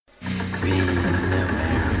Ring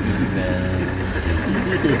around the rosy.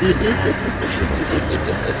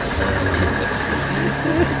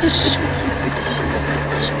 Just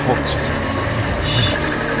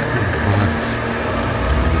rinses and runs.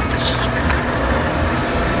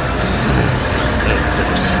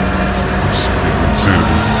 There's frequency.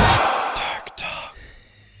 Dark talk.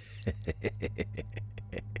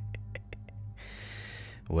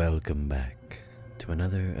 Welcome back to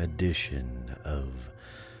another edition of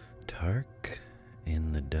Tark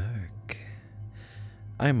in the Dark.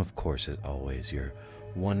 I'm, of course, as always, your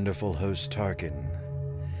wonderful host, Tarkin.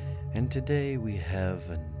 And today we have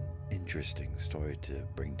an interesting story to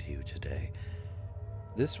bring to you today.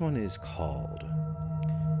 This one is called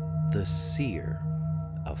The Seer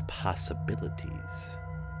of Possibilities.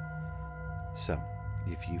 So,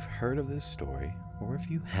 if you've heard of this story, or if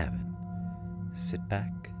you haven't, sit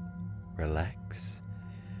back, relax,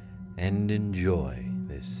 and enjoy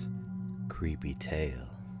this creepy tale.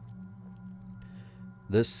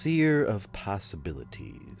 The Seer of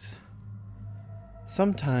Possibilities.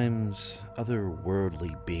 Sometimes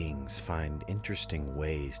otherworldly beings find interesting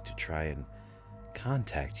ways to try and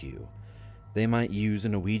contact you. They might use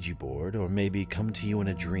an Ouija board, or maybe come to you in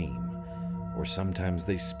a dream. Or sometimes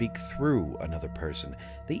they speak through another person.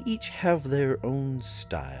 They each have their own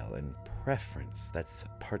style and preference that's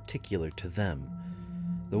particular to them.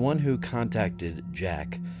 The one who contacted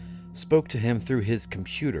Jack spoke to him through his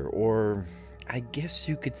computer, or I guess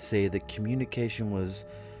you could say that communication was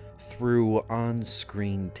through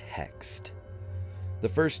on-screen text. The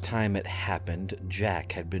first time it happened,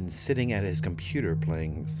 Jack had been sitting at his computer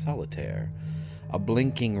playing solitaire. A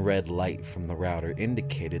blinking red light from the router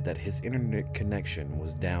indicated that his internet connection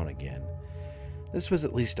was down again. This was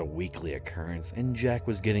at least a weekly occurrence, and Jack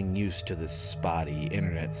was getting used to this spotty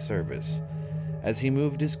internet service. As he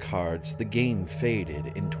moved his cards, the game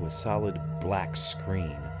faded into a solid black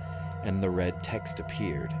screen, and the red text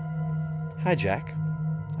appeared. "Hi, Jack.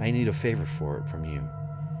 I need a favor from you.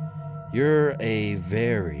 You're a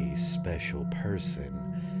very special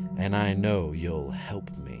person, and I know you'll help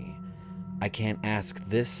me. I can't ask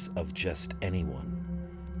this of just anyone.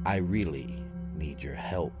 I really need your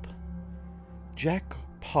help." Jack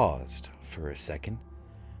paused for a second.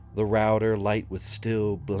 The router light was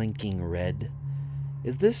still blinking red.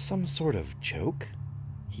 Is this some sort of joke?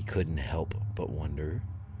 He couldn't help but wonder.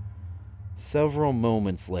 Several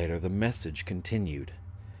moments later, the message continued.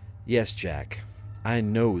 "Yes, Jack, I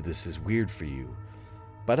know this is weird for you,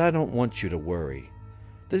 but I don't want you to worry.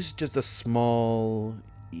 This is just a small,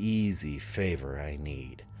 easy favor I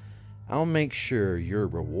need. I'll make sure you're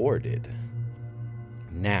rewarded."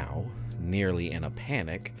 Now, nearly in a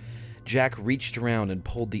panic, Jack reached around and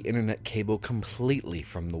pulled the internet cable completely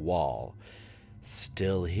from the wall.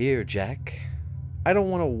 "Still here, Jack. I don't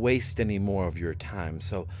want to waste any more of your time,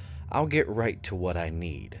 so I'll get right to what I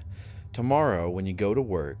need. Tomorrow, when you go to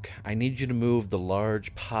work, I need you to move the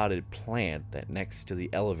large potted plant that's next to the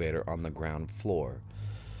elevator on the ground floor.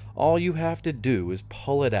 All you have to do is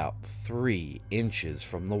pull it out 3 inches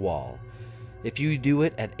from the wall. If you do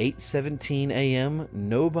it at 8:17 a.m.,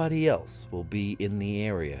 nobody else will be in the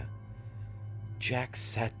area." Jack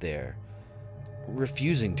sat there,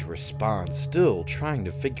 refusing to respond, still trying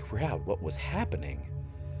to figure out what was happening.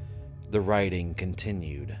 The writing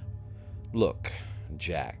continued. "Look,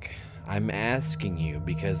 Jack, I'm asking you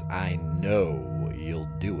because I know you'll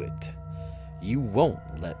do it. You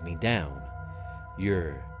won't let me down.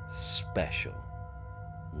 You're special.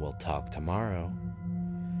 We'll talk tomorrow."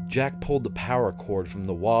 Jack pulled the power cord from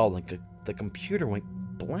the wall and the computer went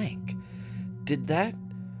blank. Did that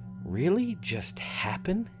really just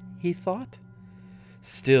happen? He thought.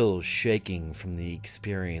 Still shaking from the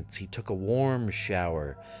experience, he took a warm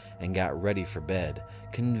shower and got ready for bed,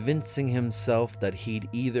 convincing himself that he'd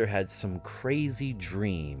either had some crazy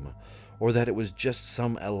dream or that it was just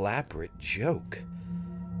some elaborate joke.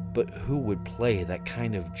 But who would play that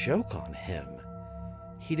kind of joke on him?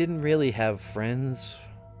 He didn't really have friends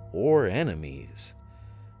or enemies.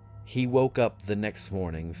 He woke up the next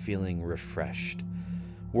morning feeling refreshed.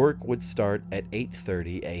 Work would start at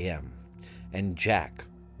 8:30 a.m., and Jack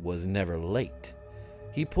was never late.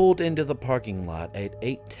 He pulled into the parking lot at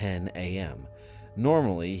 8:10 a.m.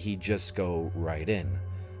 Normally, he'd just go right in,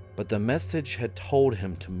 but the message had told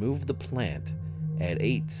him to move the plant at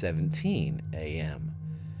 8:17 a.m.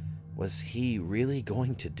 Was he really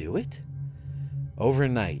going to do it?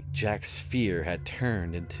 Overnight, Jack's fear had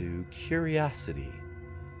turned into curiosity.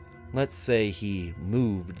 Let's say he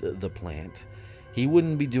moved the plant. He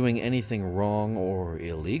wouldn't be doing anything wrong or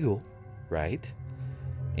illegal, right?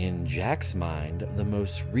 In Jack's mind, the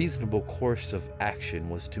most reasonable course of action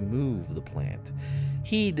was to move the plant.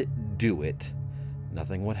 He'd do it.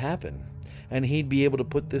 Nothing would happen, and he'd be able to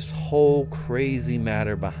put this whole crazy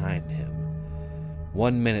matter behind him.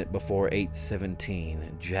 1 minute before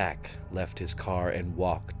 8:17, Jack left his car and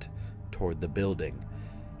walked toward the building.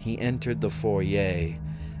 He entered the foyer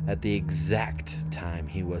at the exact time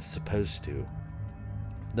he was supposed to.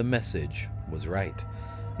 The message was right.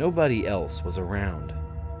 Nobody else was around.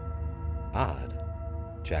 Odd,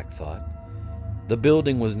 Jack thought. The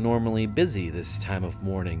building was normally busy this time of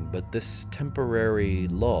morning, but this temporary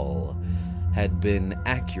lull had been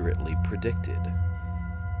accurately predicted.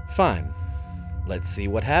 Fine, let's see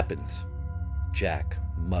what happens, Jack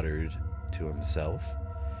muttered to himself.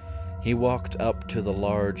 He walked up to the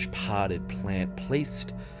large potted plant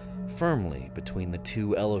placed firmly between the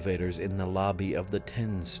two elevators in the lobby of the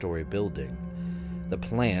 10-story building. The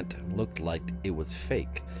plant looked like it was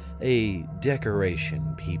fake, a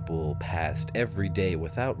decoration people passed every day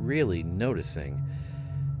without really noticing.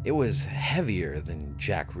 It was heavier than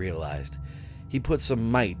Jack realized. He put some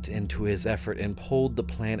might into his effort and pulled the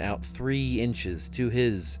plant out 3 inches to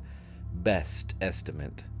his best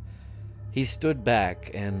estimate. He stood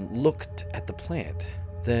back and looked at the plant,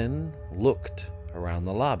 then looked around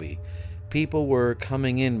the lobby. People were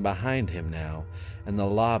coming in behind him now, and the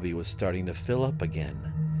lobby was starting to fill up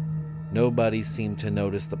again. Nobody seemed to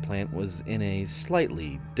notice the plant was in a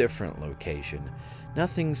slightly different location.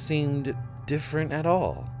 Nothing seemed different at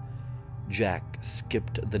all. Jack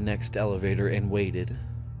skipped the next elevator and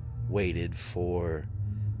waited for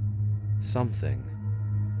something.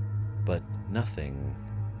 But nothing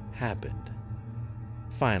happened.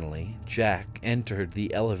 Finally, Jack entered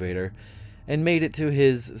the elevator and made it to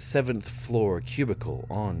his 7th floor cubicle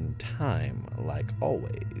on time, like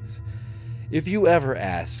always. If you ever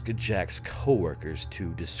asked Jack's coworkers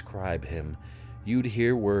to describe him, you'd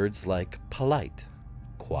hear words like polite,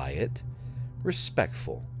 quiet,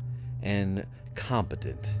 respectful, and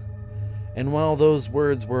competent. And while those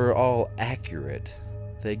words were all accurate,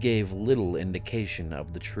 they gave little indication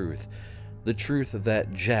of the truth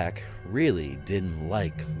that Jack really didn't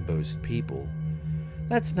like most people.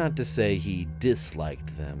 That's not to say he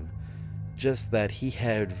disliked them, just that he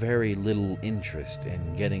had very little interest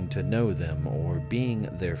in getting to know them or being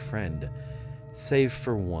their friend, save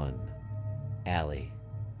for one, Allie.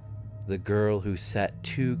 The girl who sat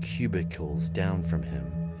 2 cubicles down from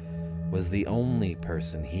him was the only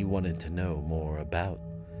person he wanted to know more about.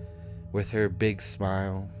 With her big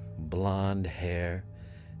smile, blonde hair,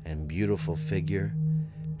 and beautiful figure,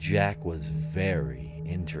 Jack was very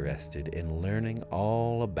interested in learning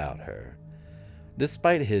all about her.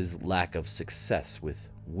 Despite his lack of success with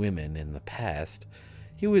women in the past,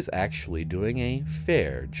 he was actually doing a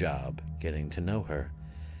fair job getting to know her.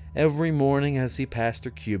 Every morning as he passed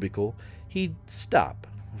her cubicle, he'd stop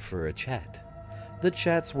for a chat. The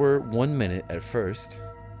chats were 1 minute at first,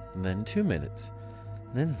 then 2 minutes,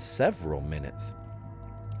 then several minutes.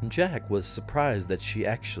 Jack was surprised that she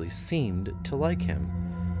actually seemed to like him.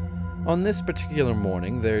 On this particular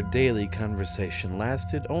morning, their daily conversation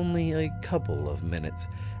lasted only a couple of minutes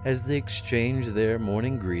as they exchanged their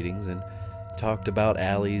morning greetings and talked about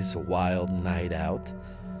Allie's wild night out.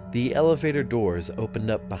 The elevator doors opened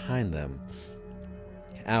up behind them.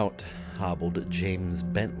 Out hobbled James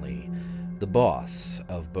Bentley, the boss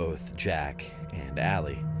of both Jack and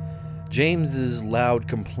Allie. James's loud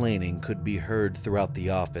complaining could be heard throughout the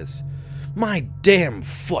office. "My damn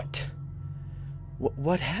foot!"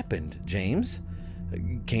 What happened, James?"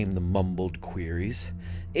 came the mumbled queries.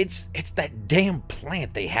 It's that damn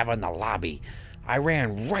plant they have in the lobby. I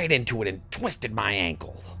ran right into it and twisted my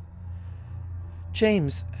ankle."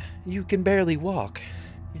 "James, you can barely walk.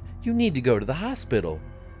 You need to go to the hospital,"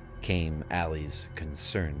 came Allie's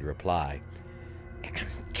concerned reply.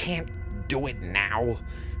 "Can't do it now.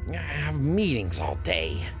 I have meetings all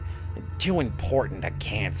day. Too important to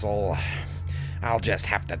cancel. I'll just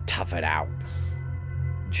have to tough it out."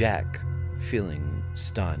 Jack, feeling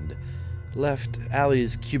stunned, left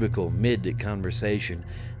Allie's cubicle mid-conversation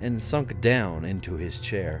and sunk down into his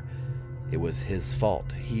chair. It was his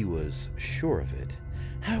fault, he was sure of it.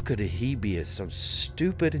 How could he be so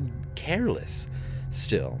stupid and careless?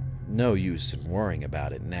 Still, no use in worrying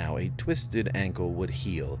about it now. A twisted ankle would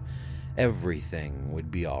heal. Everything would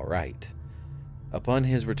be all right. Upon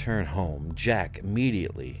his return home, Jack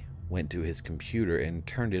immediately went to his computer and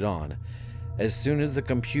turned it on. As soon as the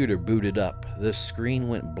computer booted up, the screen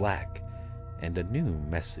went black and a new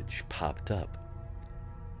message popped up.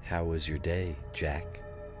 "How was your day, Jack?"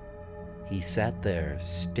 He sat there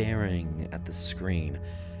staring at the screen,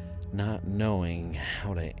 Not knowing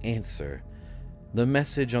how to answer, the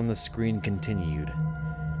message on the screen continued.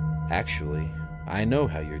 Actually, I know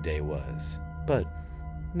how your day was, but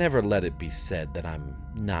never let it be said that I'm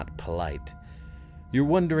not polite. You're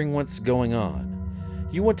wondering what's going on.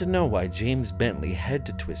 You want to know why James Bentley had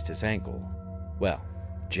to twist his ankle. Well,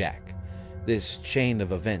 Jack, this chain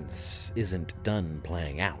of events isn't done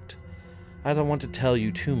playing out. I don't want to tell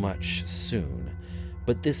you too much soon,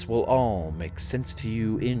 but this will all make sense to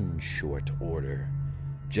you in short order.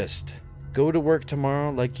 Just go to work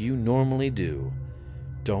tomorrow like you normally do.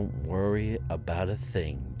 Don't worry about a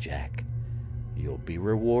thing, Jack. You'll be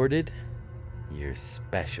rewarded. You're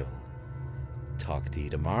special. Talk to you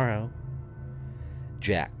tomorrow.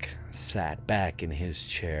 Jack sat back in his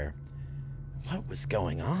chair. What was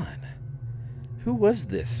going on? Who was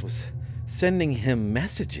this? Was sending him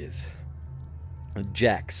messages?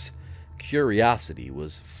 Jack's curiosity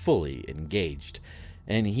was fully engaged,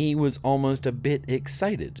 and he was almost a bit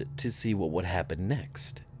excited to see what would happen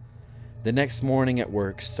next. The next morning at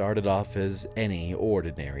work started off as any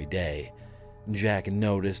ordinary day. Jack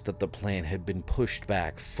noticed that the plant had been pushed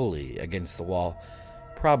back fully against the wall,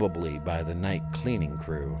 probably by the night cleaning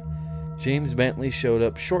crew. James Bentley showed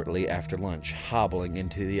up shortly after lunch, hobbling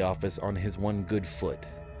into the office on his one good foot.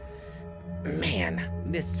 Man,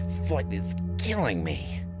 this foot is killing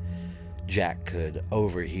me, Jack could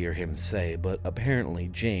overhear him say, but apparently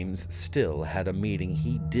James still had a meeting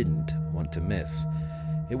he didn't want to miss.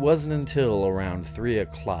 It wasn't until around 3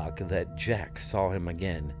 o'clock that Jack saw him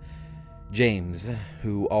again. James,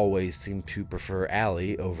 who always seemed to prefer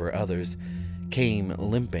Allie over others, came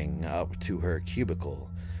limping up to her cubicle.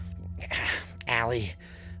 Allie,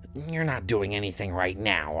 you're not doing anything right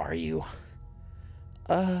now, are you?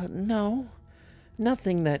 No.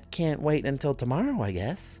 Nothing that can't wait until tomorrow, I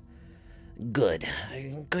guess. Good.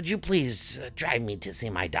 Could you please drive me to see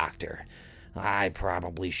my doctor? I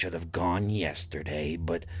probably should have gone yesterday,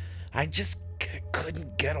 but I just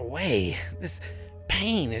couldn't get away. This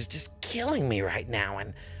pain is just killing me right now,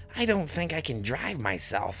 and I don't think I can drive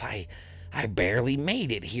myself. I barely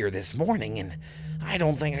made it here this morning, and I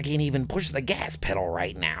don't think I can even push the gas pedal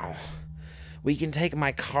right now. We can take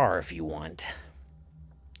my car if you want.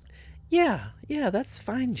 Yeah, that's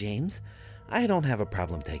fine, James. I don't have a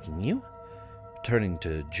problem taking you. Turning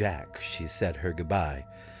to Jack, she said her goodbye.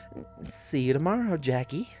 See you tomorrow,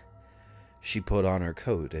 Jackie. She put on her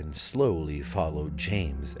coat and slowly followed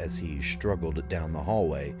James as he struggled down the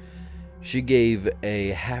hallway. She gave a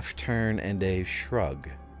half-turn and a shrug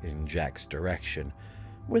in Jack's direction,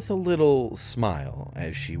 with a little smile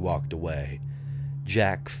as she walked away.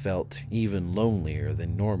 Jack felt even lonelier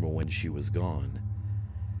than normal when she was gone.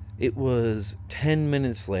 It was 10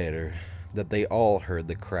 minutes later that they all heard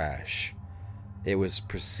the crash. It was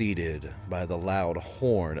preceded by the loud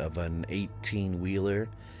horn of an 18-wheeler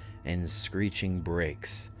and screeching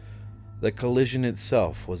brakes. The collision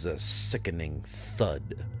itself was a sickening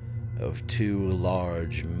thud of two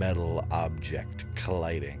large metal objects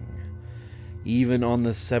colliding. Even on the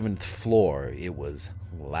 7th floor, it was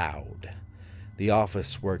loud. The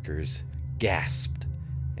office workers gasped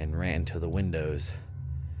and ran to the windows.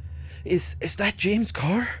 Is that James'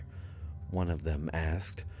 car? One of them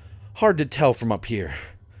asked. Hard to tell from up here,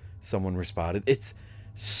 someone responded. It's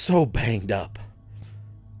so banged up.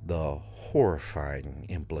 The horrifying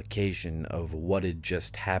implication of what had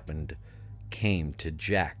just happened came to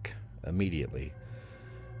Jack immediately.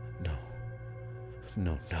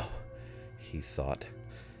 No, he thought.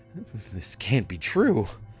 This can't be true.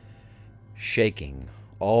 Shaking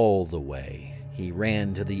all the way, he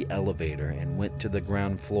ran to the elevator and went to the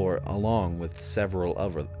ground floor along with several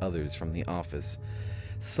others from the office.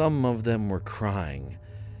 Some of them were crying.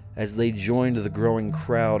 As they joined the growing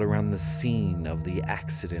crowd around the scene of the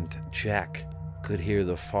accident, Jack could hear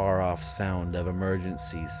the far-off sound of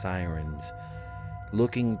emergency sirens.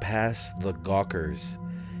 Looking past the gawkers,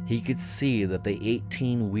 he could see that the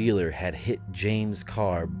 18-wheeler had hit James'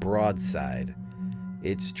 car broadside.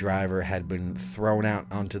 Its driver had been thrown out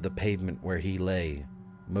onto the pavement where he lay,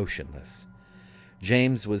 motionless.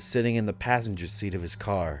 James was sitting in the passenger seat of his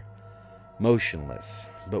car, motionless,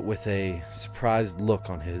 but with a surprised look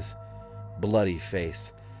on his bloody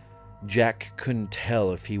face. Jack couldn't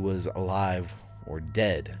tell if he was alive or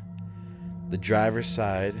dead. The driver's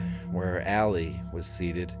side, where Allie was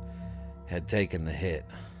seated, had taken the hit.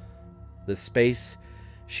 The space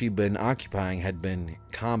she'd been occupying had been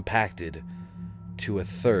compacted to a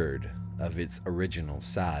third of its original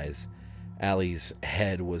size. Allie's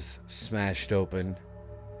head was smashed open,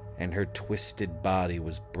 and her twisted body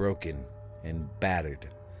was broken and battered.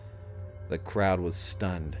 The crowd was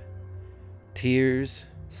stunned. Tears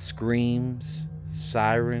Screams,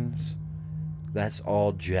 sirens, that's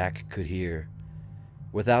all Jack could hear.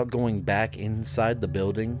 Without going back inside the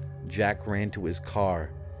building, Jack ran to his car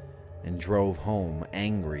and drove home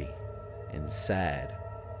angry and sad.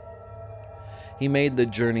 He made the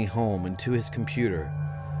journey home and to his computer.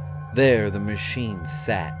 There, the machine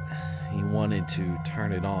sat. He wanted to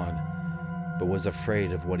turn it on, but was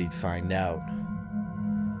afraid of what he'd find out.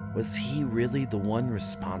 Was he really the one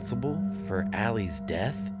responsible for Allie's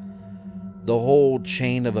death? The whole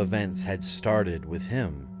chain of events had started with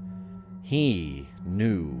him. He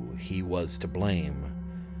knew he was to blame.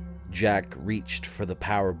 Jack reached for the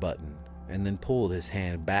power button and then pulled his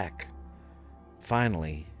hand back.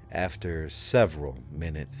 Finally, after several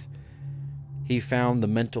minutes, he found the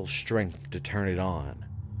mental strength to turn it on.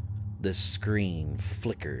 The screen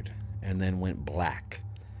flickered and then went black,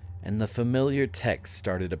 and the familiar text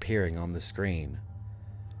started appearing on the screen.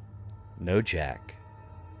 No, Jack,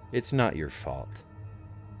 it's not your fault.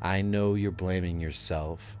 I know you're blaming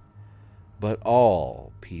yourself, but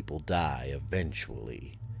all people die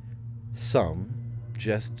eventually. Some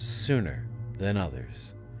just sooner than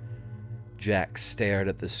others. Jack stared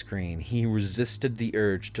at the screen. He resisted the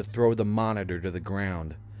urge to throw the monitor to the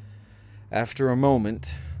ground. After a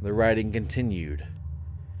moment, the writing continued.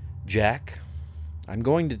 Jack, I'm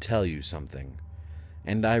going to tell you something,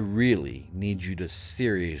 and I really need you to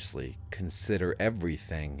seriously consider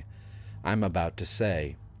everything I'm about to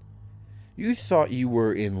say. You thought you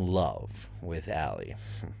were in love with Allie.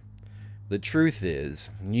 The truth is,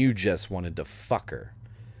 you just wanted to fuck her.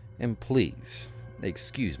 And please,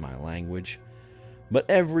 excuse my language, but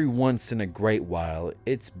every once in a great while,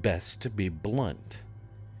 it's best to be blunt.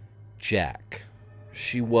 Jack,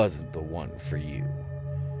 she wasn't the one for you.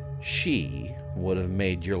 She would have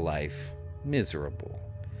made your life miserable.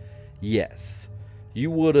 Yes, you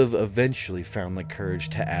would have eventually found the courage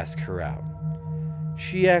to ask her out.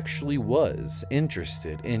 She actually was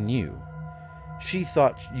interested in you. She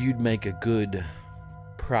thought you'd make a good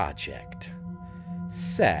project.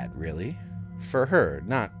 Sad, really. For her,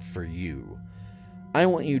 not for you. I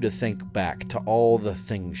want you to think back to all the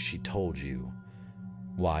things she told you.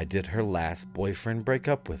 Why did her last boyfriend break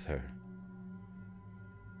up with her?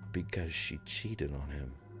 Because she cheated on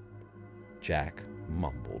him. Jack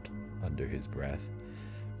mumbled under his breath.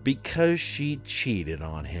 Because she cheated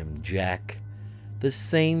on him, Jack. The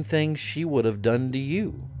same thing she would have done to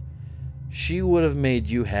you. She would have made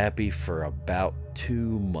you happy for about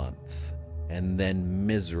 2 months, and then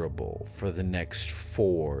miserable for the next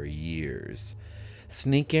 4 years,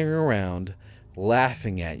 sneaking around,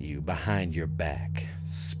 laughing at you behind your back,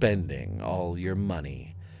 spending all your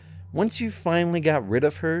money. Once you finally got rid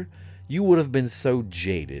of her, you would have been so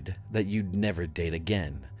jaded that you'd never date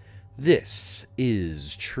again. This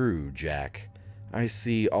is true, Jack. I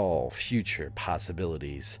see all future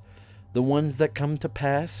possibilities. The ones that come to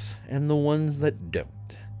pass, and the ones that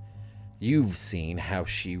don't. You've seen how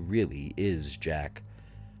she really is, Jack,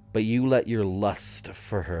 but you let your lust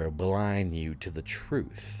for her blind you to the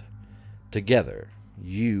truth. Together,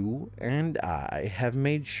 you and I have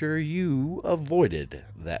made sure you avoided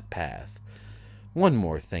that path. One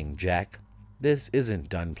more thing, Jack. This isn't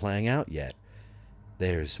done playing out yet.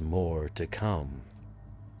 There's more to come.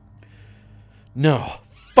 No,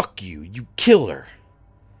 fuck you, you killed her!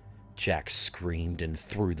 Jack screamed and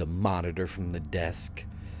threw the monitor from the desk.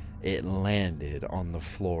 It landed on the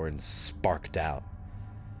floor and sparked out.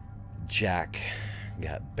 Jack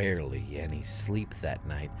got barely any sleep that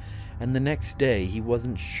night, and the next day he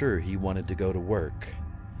wasn't sure he wanted to go to work.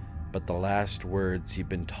 But the last words he'd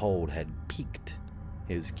been told had piqued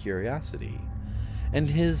his curiosity, and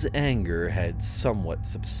his anger had somewhat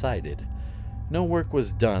subsided. No work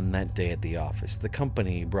was done that day at the office. The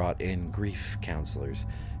company brought in grief counselors.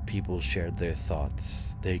 People shared their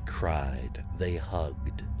thoughts. They cried. They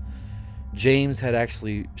hugged. James had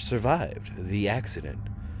actually survived the accident,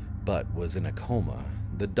 but was in a coma.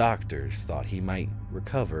 The doctors thought he might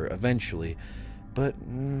recover eventually, but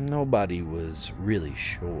nobody was really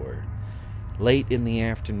sure. Late in the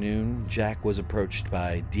afternoon, Jack was approached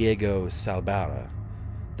by Diego Salbara,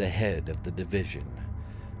 the head of the division.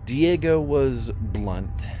 Diego was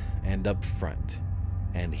blunt and upfront,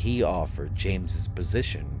 and he offered James's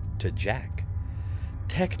position to Jack.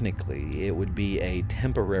 Technically, it would be a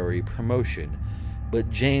temporary promotion, but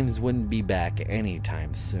James wouldn't be back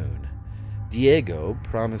anytime soon. Diego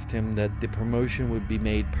promised him that the promotion would be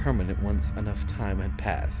made permanent once enough time had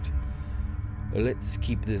passed. Let's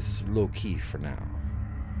keep this low-key for now,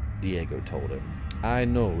 Diego told him. I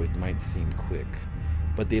know it might seem quick,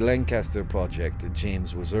 but the Lancaster project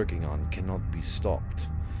James was working on cannot be stopped.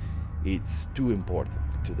 It's too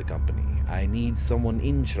important to the company. I need someone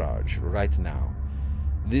in charge right now.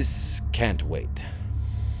 This can't wait."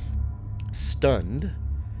 Stunned,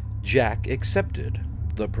 Jack accepted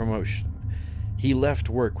the promotion. He left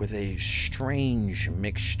work with a strange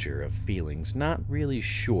mixture of feelings, not really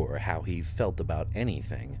sure how he felt about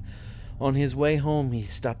anything. On his way home, he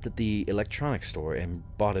stopped at the electronics store and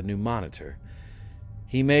bought a new monitor.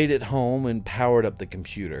 He made it home and powered up the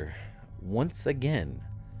computer. Once again,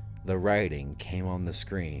 the writing came on the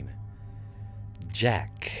screen.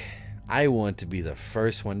 "Jack, I want to be the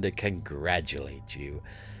first one to congratulate you.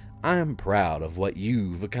 I'm proud of what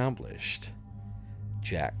you've accomplished."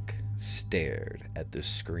 Jack stared at the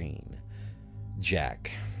screen.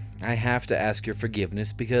 "Jack, I have to ask your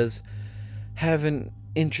forgiveness because haven't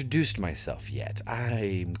introduced myself yet.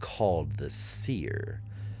 I'm called the Seer.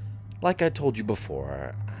 Like I told you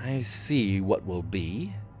before, I see what will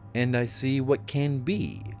be, and I see what can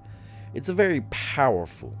be. It's a very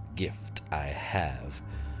powerful gift I have.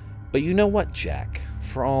 But you know what, Jack?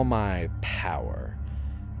 For all my power,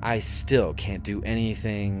 I still can't do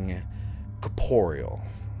anything corporeal.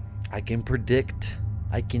 I can predict,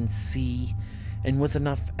 I can see, and with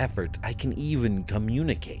enough effort, I can even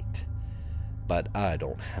communicate. But I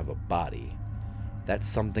don't have a body. That's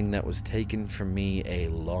something that was taken from me a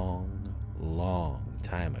long, long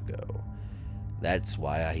time ago. That's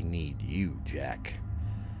why I need you, Jack.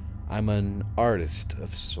 I'm an artist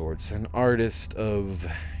of sorts, an artist of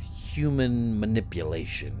human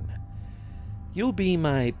manipulation. You'll be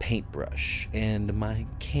my paintbrush and my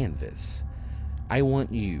canvas. I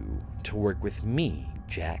want you to work with me,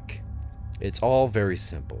 Jack. It's all very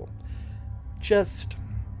simple. Just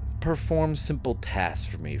perform simple tasks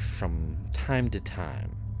for me from time to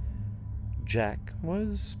time." Jack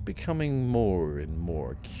was becoming more and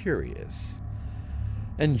more curious.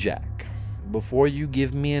 "And Jack, before you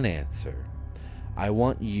give me an answer, I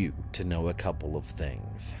want you to know a couple of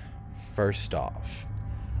things. First off,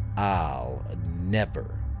 I'll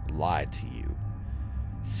never lie to you.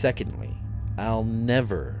 Secondly, I'll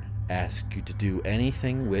never ask you to do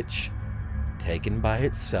anything which, taken by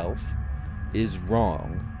itself, is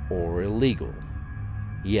wrong or illegal.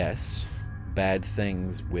 Yes, bad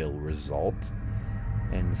things will result,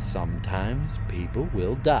 and sometimes people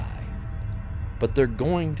will die. But they're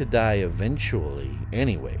going to die eventually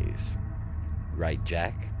anyways. Right,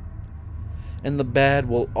 Jack? And the bad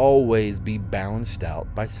will always be balanced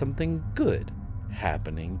out by something good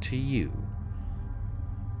happening to you."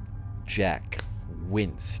 Jack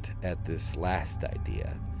winced at this last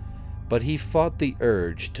idea, but he fought the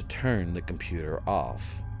urge to turn the computer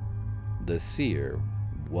off. The Seer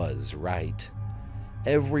was right.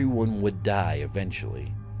 Everyone would die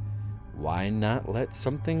eventually. Why not let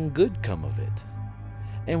something good come of it?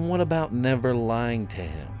 And what about never lying to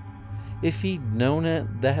him? If he'd known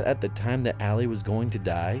that at the time that Allie was going to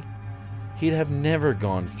die, he'd have never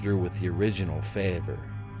gone through with the original favor.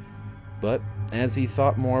 But as he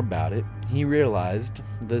thought more about it, he realized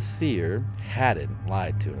the Seer hadn't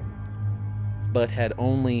lied to him, but had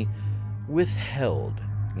only withheld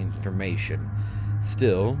information.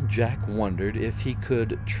 Still, Jack wondered if he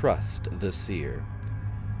could trust the Seer.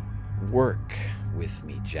 "Work with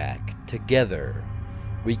me, Jack. Together,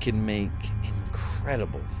 we can make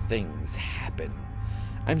incredible things happen.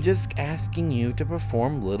 I'm just asking you to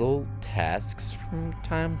perform little tasks from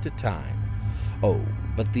time to time. Oh,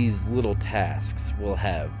 but these little tasks will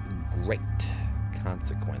have great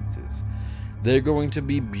consequences. They're going to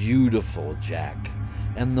be beautiful, Jack,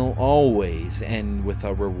 and they'll always end with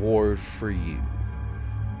a reward for you.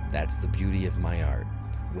 That's the beauty of my art.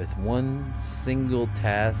 With one single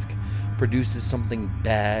task produces something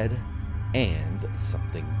bad and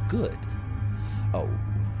something good. Oh,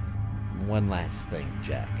 one last thing,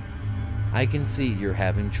 Jack. I can see you're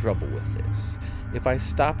having trouble with this. If I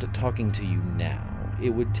stopped talking to you now, it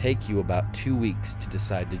would take you about 2 weeks to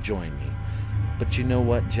decide to join me. But you know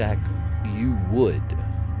what, Jack? You would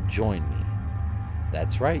join me.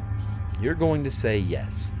 That's right. You're going to say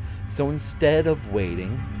yes. So instead of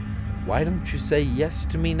waiting, why don't you say yes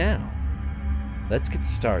to me now? Let's get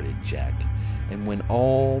started, Jack. And when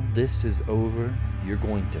all this is over, you're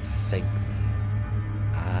going to thank me.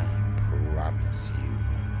 I promise you.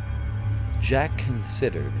 Jack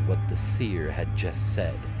considered what the Seer had just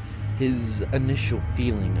said. His initial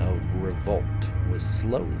feeling of revolt was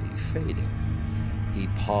slowly fading. He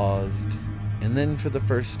paused, and then for the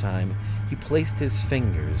first time, he placed his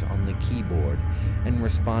fingers on the keyboard and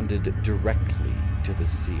responded directly to the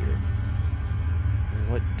Seer.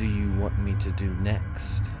 What do you want me to do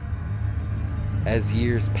next? As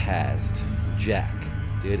years passed, Jack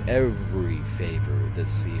did every favor the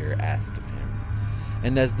seer asked of him,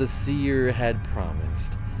 and as the seer had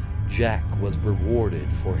promised, Jack was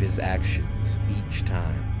rewarded for his actions each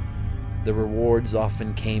time. The rewards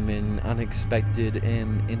often came in unexpected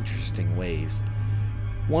and interesting ways.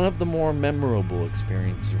 One of the more memorable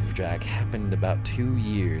experiences of Jack happened about 2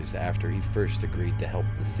 years after he first agreed to help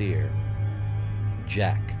the seer.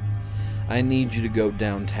 "Jack, I need you to go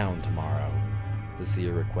downtown tomorrow," the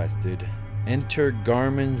seer requested. "Enter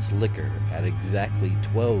Garmin's Liquor at exactly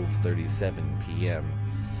 12:37 p.m.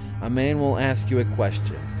 A man will ask you a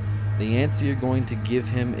question. The answer you're going to give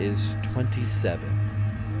him is 27.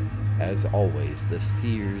 As always, the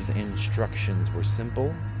seer's instructions were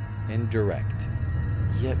simple and direct,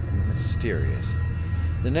 yet mysterious.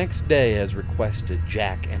 The next day, as requested,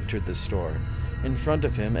 Jack entered the store. In front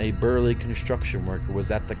of him, a burly construction worker was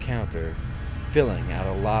at the counter, filling out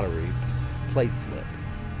a lottery play slip.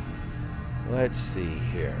 "Let's see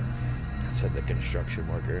here," said the construction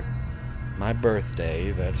worker. "My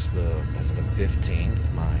birthday, that's the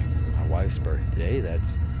 15th. My wife's birthday,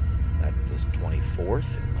 that's the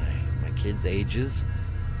 24th, and my kids' ages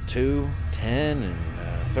 2, 10, and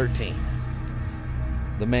 13.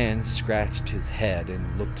 The man scratched his head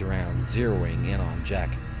and looked around, zeroing in on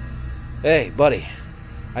Jack. "Hey, buddy,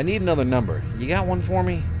 I need another number. You got one for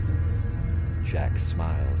me?" Jack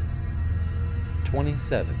smiled.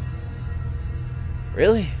 27.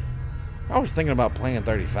 "Really? I was thinking about playing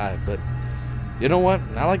 35, but you know what?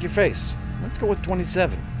 I like your face. Let's go with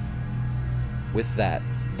 27. With that,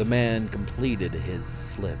 the man completed his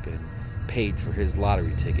slip and paid for his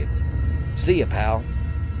lottery ticket. "See ya, pal,"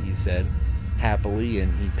 he said happily,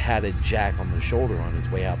 and he patted Jack on the shoulder on his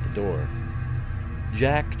way out the door.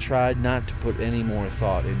 Jack tried not to put any more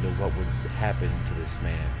thought into what would happen to this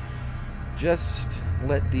man. "Just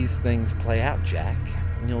let these things play out, Jack.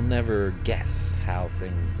 You'll never guess how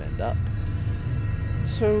things end up.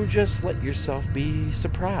 So just let yourself be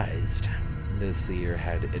surprised," the seer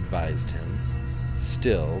had advised him.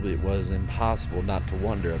 Still, it was impossible not to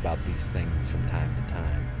wonder about these things from time to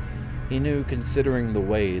time. He knew, considering the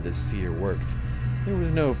way the seer worked, there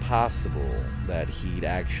was no possible that he'd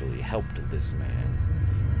actually helped this man.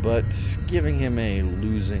 But giving him a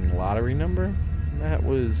losing lottery number? That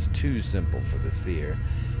was too simple for the seer.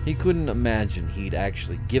 He couldn't imagine he'd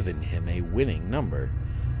actually given him a winning number.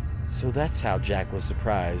 So that's how Jack was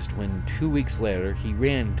surprised when 2 weeks later he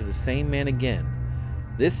ran into the same man again,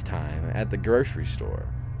 this time at the grocery store.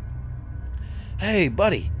 "Hey,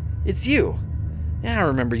 buddy, it's you. Yeah, I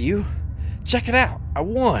remember you. Check it out, I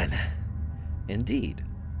won." Indeed,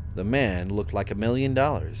 the man looked like $1 million,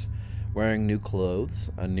 wearing new clothes,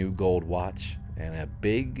 a new gold watch, and a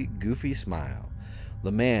big, goofy smile.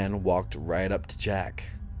 The man walked right up to Jack.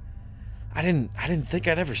 I didn't think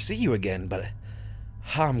I'd ever see you again, but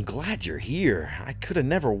I'm glad you're here. I could have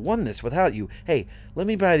never won this without you. Hey, let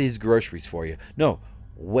me buy these groceries for you." "No,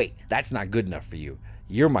 wait, that's not good enough for you.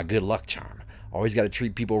 You're my good luck charm. Always got to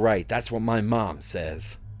treat people right. That's what my mom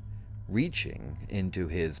says." Reaching into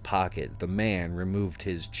his pocket, the man removed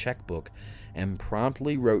his checkbook and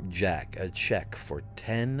promptly wrote Jack a check for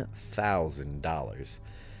 $10,000.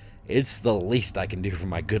 "It's the least I can do for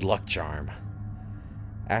my good luck charm."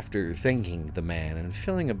 After thanking the man and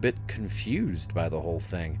feeling a bit confused by the whole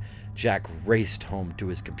thing, Jack raced home to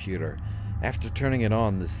his computer. After turning it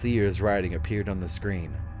on, the seer's writing appeared on the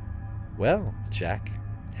screen. "Well, Jack,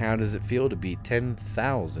 how does it feel to be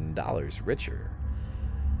 $10,000 richer?"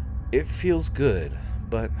 "It feels good,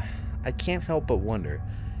 but I can't help but wonder.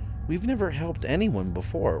 We've never helped anyone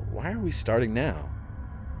before. Why are we starting now?"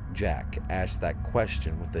 Jack asked that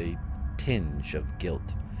question with a tinge of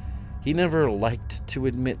guilt. He never liked to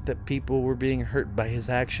admit that people were being hurt by his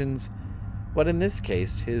actions, but in this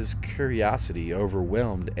case, his curiosity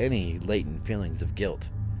overwhelmed any latent feelings of guilt.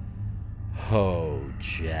 "Oh,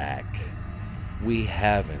 Jack, we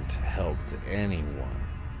haven't helped anyone.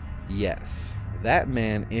 Yes, that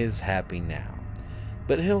man is happy now,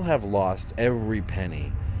 but he'll have lost every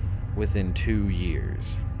penny within 2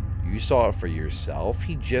 years. You saw it for yourself.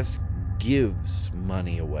 He just gives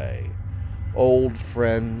money away. Old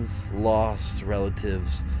friends, lost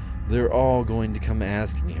relatives, they're all going to come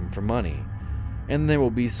asking him for money. And there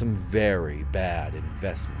will be some very bad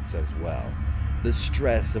investments as well. The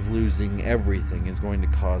stress of losing everything is going to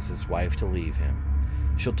cause his wife to leave him.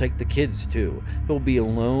 She'll take the kids too. He'll be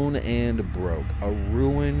alone and broke, a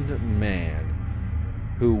ruined man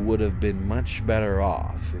who would have been much better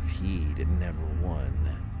off if he'd never won.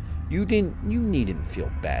 You needn't feel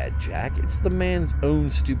bad, Jack. It's the man's own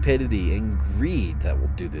stupidity and greed that will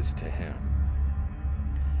do this to him."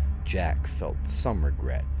 Jack felt some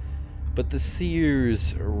regret. But the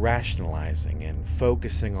seer's rationalizing and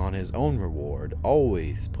focusing on his own reward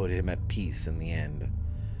always put him at peace in the end.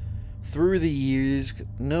 Through the years,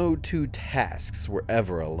 no two tasks were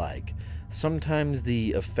ever alike. Sometimes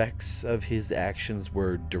the effects of his actions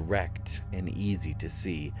were direct and easy to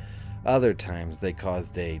see. Other times they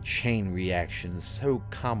caused a chain reaction so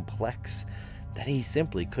complex that he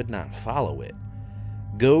simply could not follow it.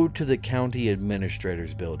 Go to the county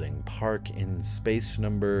administrator's building, park in space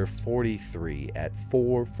number 43 at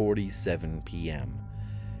 4:47 p.m.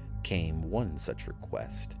 came one such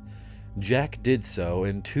request. Jack did so,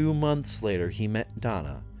 and 2 months later he met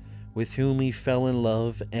Donna, with whom he fell in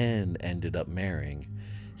love and ended up marrying.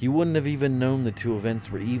 He wouldn't have even known the two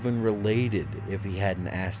events were even related if he hadn't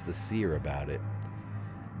asked the seer about it.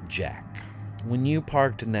 Jack, when you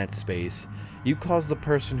parked in that space, you caused the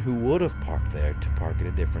person who would have parked there to park in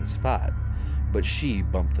a different spot, but she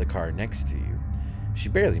bumped the car next to you. She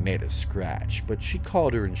barely made a scratch, but she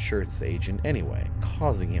called her insurance agent anyway,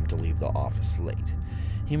 causing him to leave the office late.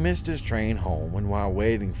 He missed his train home, and while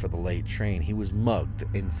waiting for the late train, he was mugged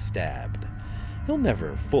and stabbed. He'll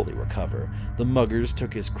never fully recover. The muggers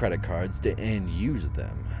took his credit cards and used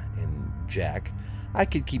them. And Jack, I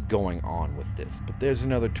could keep going on with this, but there's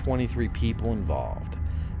another 23 people involved.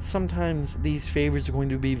 Sometimes these favors are going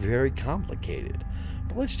to be very complicated,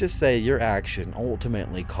 but let's just say your action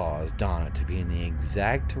ultimately caused Donna to be in the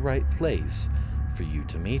exact right place for you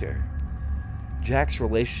to meet her. Jack's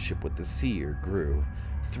relationship with the seer grew.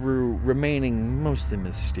 Through remaining mostly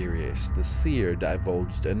mysterious, the seer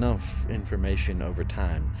divulged enough information over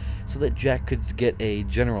time so that Jack could get a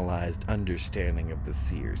generalized understanding of the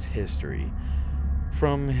seer's history.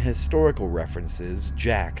 From historical references,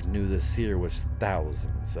 Jack knew the seer was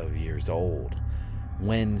thousands of years old.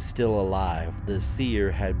 When still alive, the seer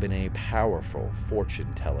had been a powerful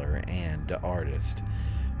fortune teller and artist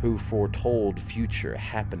who foretold future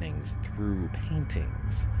happenings through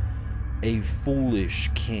paintings. A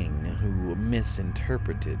foolish king who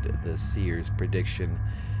misinterpreted the seer's prediction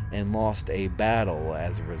and lost a battle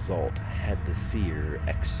as a result had the seer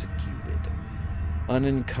executed.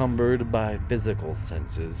 Unencumbered by physical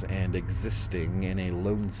senses and existing in a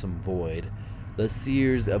lonesome void, the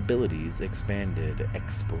seer's abilities expanded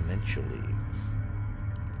exponentially.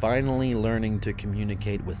 Finally learning to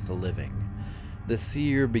communicate with the living, the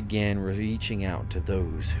seer began reaching out to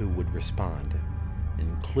those who would respond,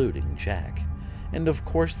 including Jack. And of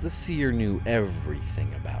course, the seer knew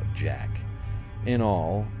everything about Jack. In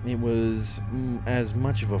all, it was as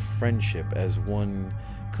much of a friendship as one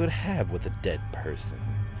could have with a dead person.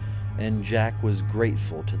 And Jack was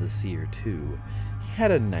grateful to the seer too. He had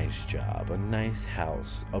a nice job, a nice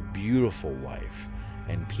house, a beautiful wife,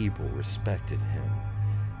 and people respected him.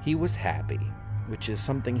 He was happy, which is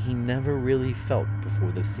something he never really felt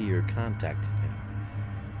before the seer contacted him.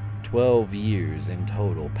 12 years in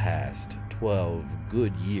total passed, 12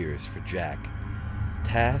 good years for Jack.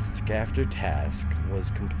 Task after task was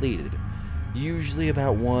completed, usually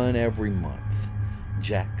about one every month.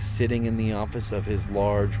 Jack, sitting in the office of his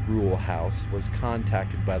large rural house, was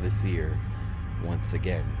contacted by the seer once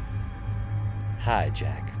again. "Hi,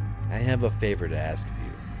 Jack. I have a favor to ask of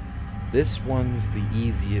you. This one's the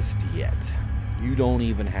easiest yet. You don't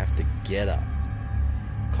even have to get up.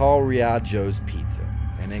 Call Riaggio's Pizza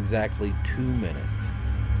in exactly 2 minutes.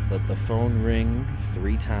 Let the phone ring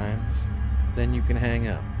 3 times, then you can hang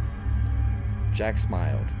up." Jack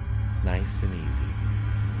smiled, nice and easy.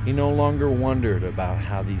 He no longer wondered about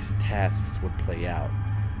how these tasks would play out.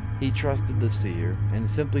 He trusted the seer and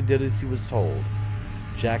simply did as he was told.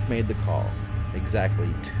 Jack made the call,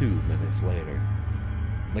 exactly 2 minutes later.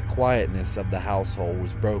 The quietness of the household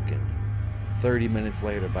was broken 30 minutes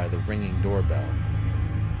later by the ringing doorbell.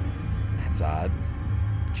 That's odd,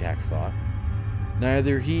 Jack thought.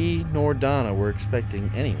 Neither he nor Donna were expecting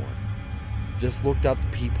anyone. Just looked out the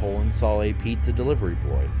peephole and saw a pizza delivery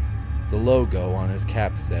boy. The logo on his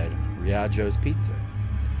cap said, Riaggio's Pizza.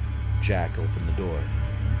 Jack opened the door.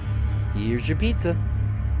 "Here's your pizza,"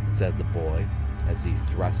 said the boy as he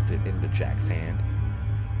thrust it into Jack's hand.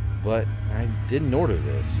 "But I didn't order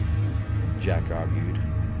this," Jack argued.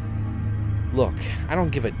 "Look, I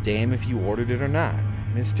don't give a damn if you ordered it or not.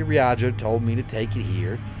 Mr. Riaggio told me to take it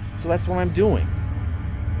here, so that's what I'm doing,"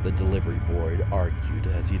 the delivery boy argued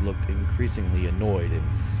as he looked increasingly annoyed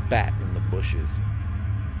and spat in the bushes.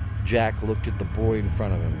 Jack looked at the boy in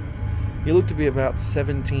front of him. He looked to be about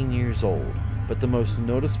 17 years old, but the most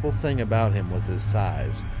noticeable thing about him was his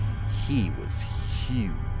size. He was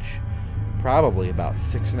huge, probably about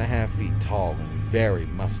 6.5 feet tall and very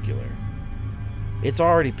muscular. "It's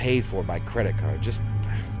already paid for by credit card. Just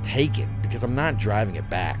take it, because I'm not driving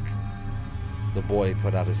it back," The boy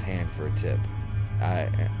put out his hand for a tip.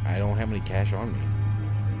 I don't have any cash on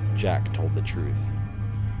me. Jack told the truth.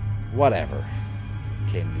 Whatever,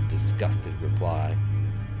 came the disgusted reply.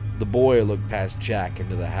 The boy looked past Jack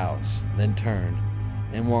into the house, then turned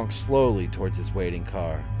and walked slowly towards his waiting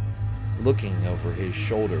car, looking over his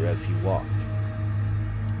shoulder as he walked.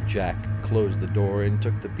 Jack closed the door and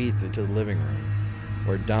took the pizza to the living room,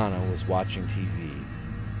 where Donna was watching TV.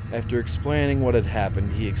 After explaining what had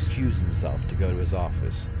happened, he excused himself to go to his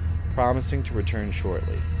office, promising to return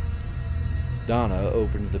shortly. Donna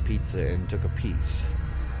opened the pizza and took a piece.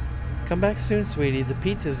 Come back soon, sweetie. The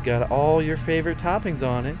pizza's got all your favorite toppings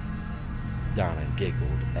on it. Donna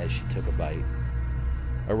giggled as she took a bite.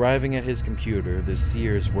 Arriving at his computer, the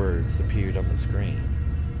seer's words appeared on the screen.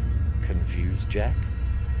 Confused, Jack?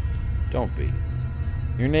 Don't be.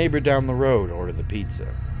 Your neighbor down the road ordered the pizza.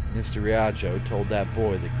 Mr. Riaggio told that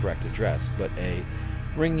boy the correct address, but a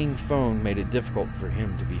ringing phone made it difficult for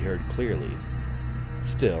him to be heard clearly.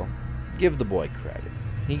 Still, give the boy credit.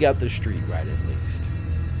 He got the street right at least.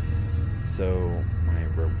 So, my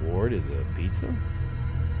reward is a pizza?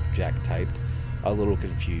 Jack typed, a little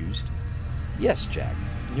confused. Yes, Jack,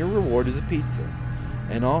 your reward is a pizza,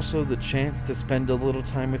 and also the chance to spend a little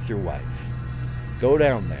time with your wife. Go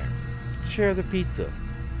down there, share the pizza,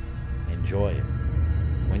 enjoy it.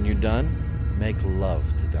 When you're done, make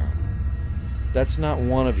love to Donna. That's not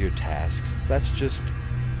one of your tasks, that's just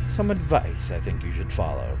some advice I think you should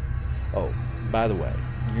follow. Oh, by the way,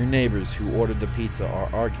 your neighbors who ordered the pizza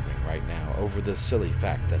are arguing right now over the silly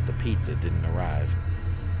fact that the pizza didn't arrive.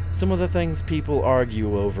 Some of the things people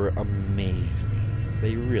argue over amaze me.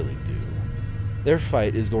 They really do. Their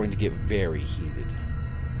fight is going to get very heated.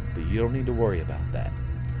 But you don't need to worry about that.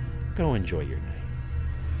 Go enjoy your night.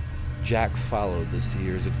 Jack followed the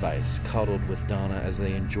seer's advice, cuddled with Donna as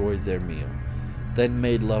they enjoyed their meal, then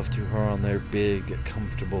made love to her on their big,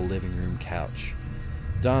 comfortable living room couch.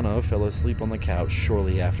 Donna fell asleep on the couch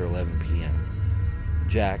shortly after 11 p.m.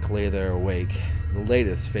 Jack lay there awake. The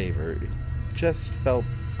latest favor just felt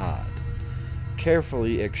odd.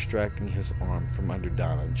 Carefully extracting his arm from under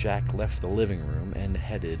Donna, Jack left the living room and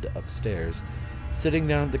headed upstairs. Sitting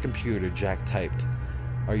down at the computer, Jack typed,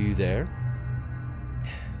 "Are you there?"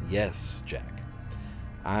 "Yes, Jack.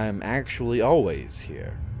 I'm actually always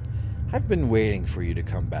here. I've been waiting for you to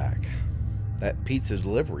come back. That pizza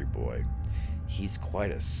delivery boy, he's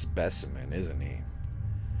quite a specimen, isn't he?"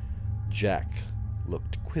 Jack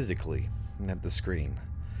looked quizzically at the screen.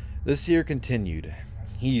 The seer continued,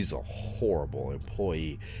 "He's a horrible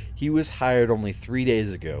employee. He was hired only 3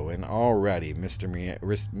 days ago, and already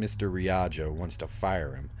Mr. Riaggio wants to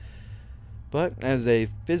fire him. But as a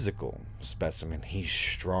physical specimen, he's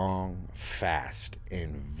strong, fast,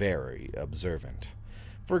 and very observant.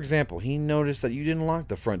 For example, he noticed that you didn't lock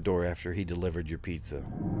the front door after he delivered your pizza."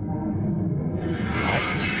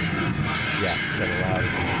 "What?" Jack said aloud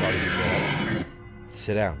as he started to get up.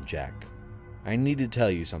 "Sit down, Jack. I need to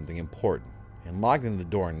tell you something important, and locking the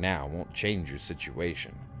door now won't change your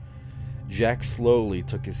situation." Jack slowly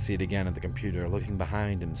took his seat again at the computer, looking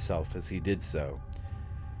behind himself as he did so.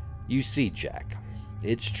 "You see, Jack,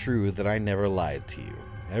 it's true that I never lied to you.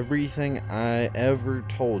 Everything I ever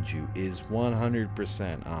told you is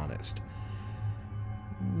 100% honest.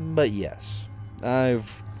 But yes,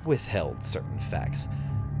 I've withheld certain facts.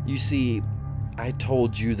 You see, I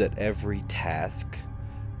told you that every task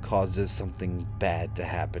causes something bad to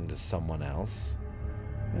happen to someone else,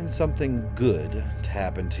 and something good to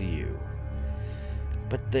happen to you.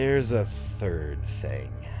 But there's a third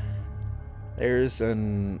thing. There's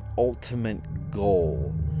an ultimate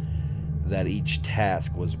goal that each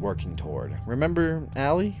task was working toward. Remember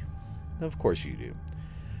Allie? Of course you do.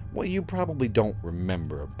 What you probably don't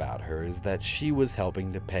remember about her is that she was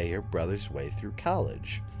helping to pay her brother's way through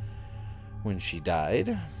college. When she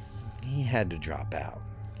died, he had to drop out.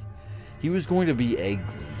 He was going to be a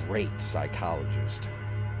great psychologist.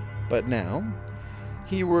 But now,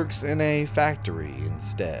 he works in a factory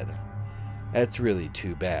instead. That's really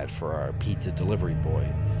too bad for our pizza delivery boy.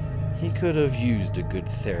 He could have used a good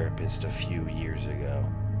therapist a few years ago.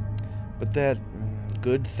 But that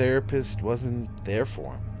good therapist wasn't there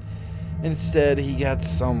for him. Instead, he got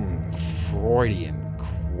some Freudian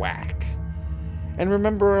quack. And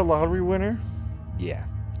remember our lottery winner? Yeah,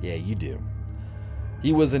 you do.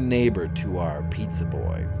 He was a neighbor to our pizza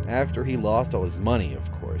boy. After he lost all his money,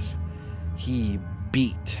 of course. He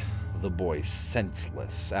beat the boy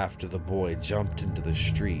senseless after the boy jumped into the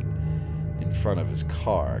street in front of his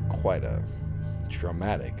car. Quite a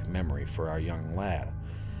traumatic memory for our young lad.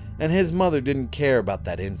 And his mother didn't care about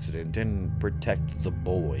that incident and protect the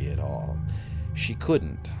boy at all. She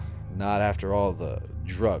couldn't. Not after all the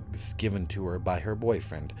drugs given to her by her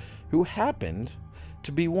boyfriend, who happened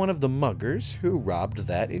to be one of the muggers who robbed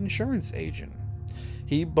that insurance agent.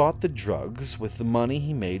 He bought the drugs with the money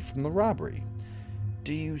he made from the robbery.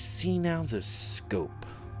 Do you see now the scope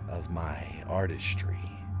of my artistry?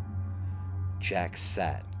 Jack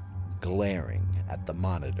sat, glaring at the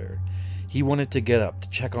monitor. He wanted to get up to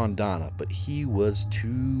check on Donna, but he was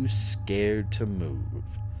too scared to move.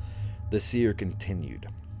 The seer continued.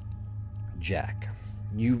 Jack,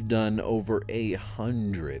 you've done over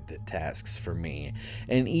 100 tasks for me,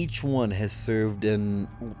 and each one has served an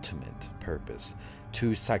ultimate purpose: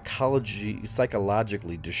 to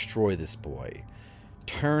psychologically destroy this boy,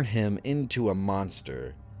 turn him into a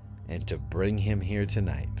monster, and to bring him here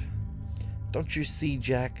tonight. Don't you see,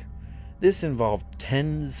 Jack? This involved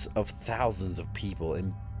tens of thousands of people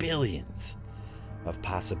and billions of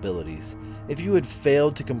possibilities. If you had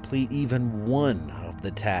failed to complete even one of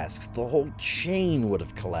the tasks, the whole chain would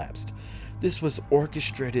have collapsed. This was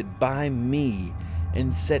orchestrated by me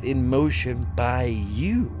and set in motion by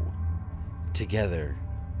you. Together,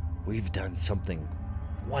 we've done something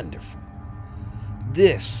wonderful.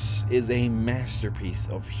 This is a masterpiece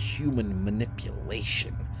of human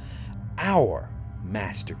manipulation. Our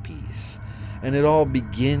masterpiece. And it all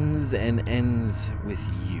begins and ends with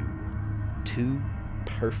you. 2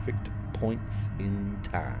 perfect points in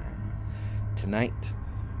time. Tonight,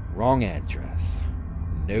 wrong address,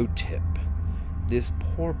 no tip. This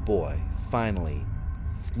poor boy finally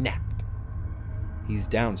snapped. He's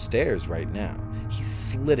downstairs right now. He's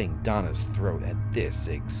slitting Donna's throat at this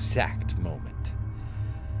exact moment.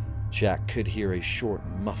 Jack could hear a short,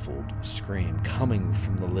 muffled scream coming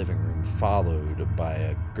from the living room, followed by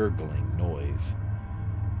a gurgling noise.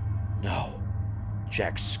 No.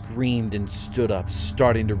 Jack screamed and stood up,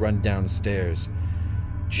 starting to run downstairs.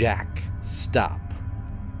 Jack, stop.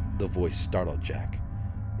 The voice startled Jack.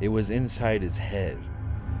 It was inside his head.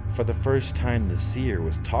 For the first time, the seer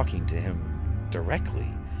was talking to him directly.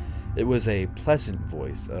 It was a pleasant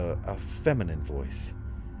voice, a feminine voice.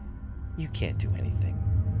 You can't do anything.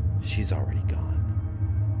 She's already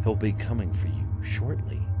gone. He'll be coming for you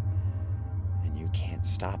shortly, and you can't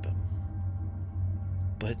stop him.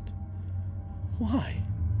 But why?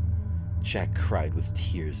 Jack cried with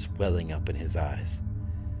tears welling up in his eyes.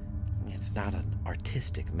 It's not an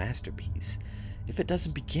artistic masterpiece if it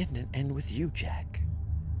doesn't begin and end with you, Jack.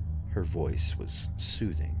 Her voice was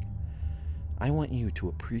soothing. I want you to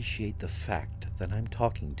appreciate the fact that I'm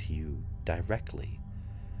talking to you directly.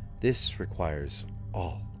 This requires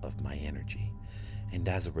all of my energy, and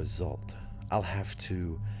as a result, I'll have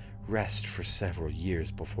to rest for several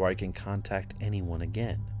years before I can contact anyone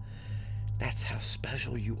again. That's how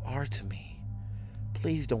special you are to me.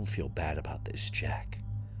 Please don't feel bad about this, Jack.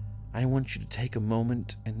 I want you to take a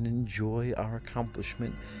moment and enjoy our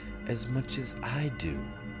accomplishment as much as I do.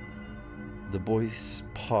 The voice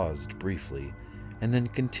paused briefly and then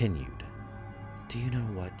continued. Do you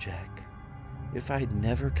know what, Jack? If I'd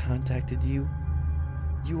never contacted you,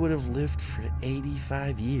 you would have lived for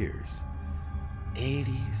 85 years.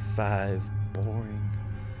 85 boring,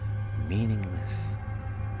 meaningless,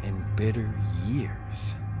 and bitter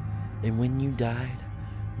years. And when you died,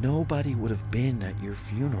 nobody would have been at your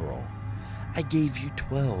funeral. I gave you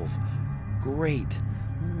 12 great,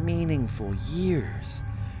 meaningful years.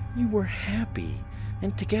 You were happy,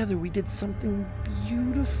 and together we did something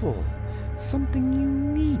beautiful, something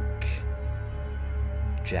unique.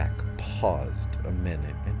 Jack paused a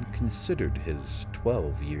minute and considered his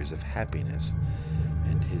 12 years of happiness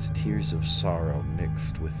and his tears of sorrow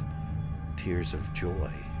mixed with tears of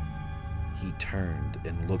joy. He turned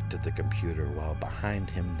and looked at the computer while behind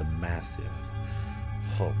him the massive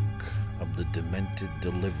hulk of the demented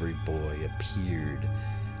delivery boy appeared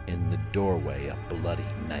in the doorway, a bloody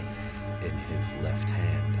knife in his left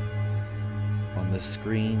hand. On the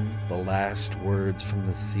screen, the last words from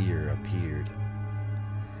the seer appeared.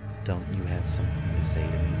 Don't you have something to say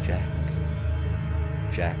to me, Jack?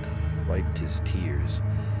 Jack wiped his tears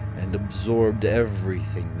and absorbed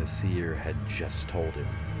everything the seer had just told him.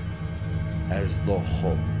 As the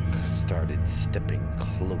Hulk started stepping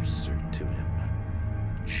closer to him,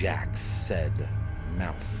 Jack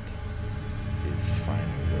mouthed his final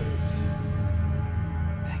words.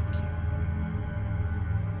 Thank you.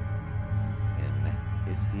 And that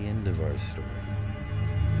is the end of our story.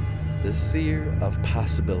 The Seer of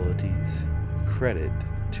Possibilities. Credit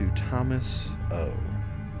to Thomas O.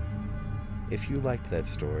 If you liked that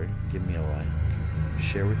story, give me a like,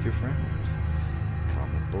 share with your friends,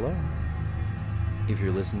 comment below. If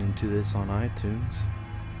you're listening to this on iTunes,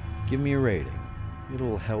 give me a rating.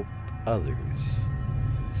 It'll help others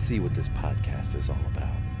see what this podcast is all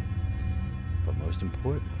about. But most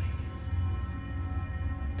importantly,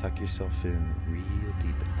 tuck yourself in real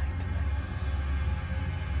deep at night tonight.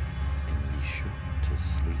 And be sure to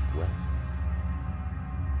sleep well.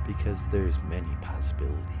 Because there's many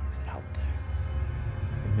possibilities out there.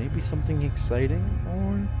 And maybe something exciting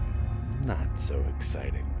or not so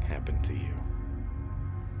exciting happened to you.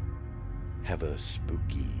 Have a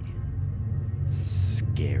spooky,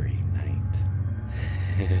 scary night.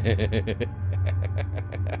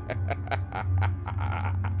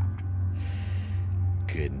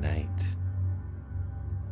 Good night.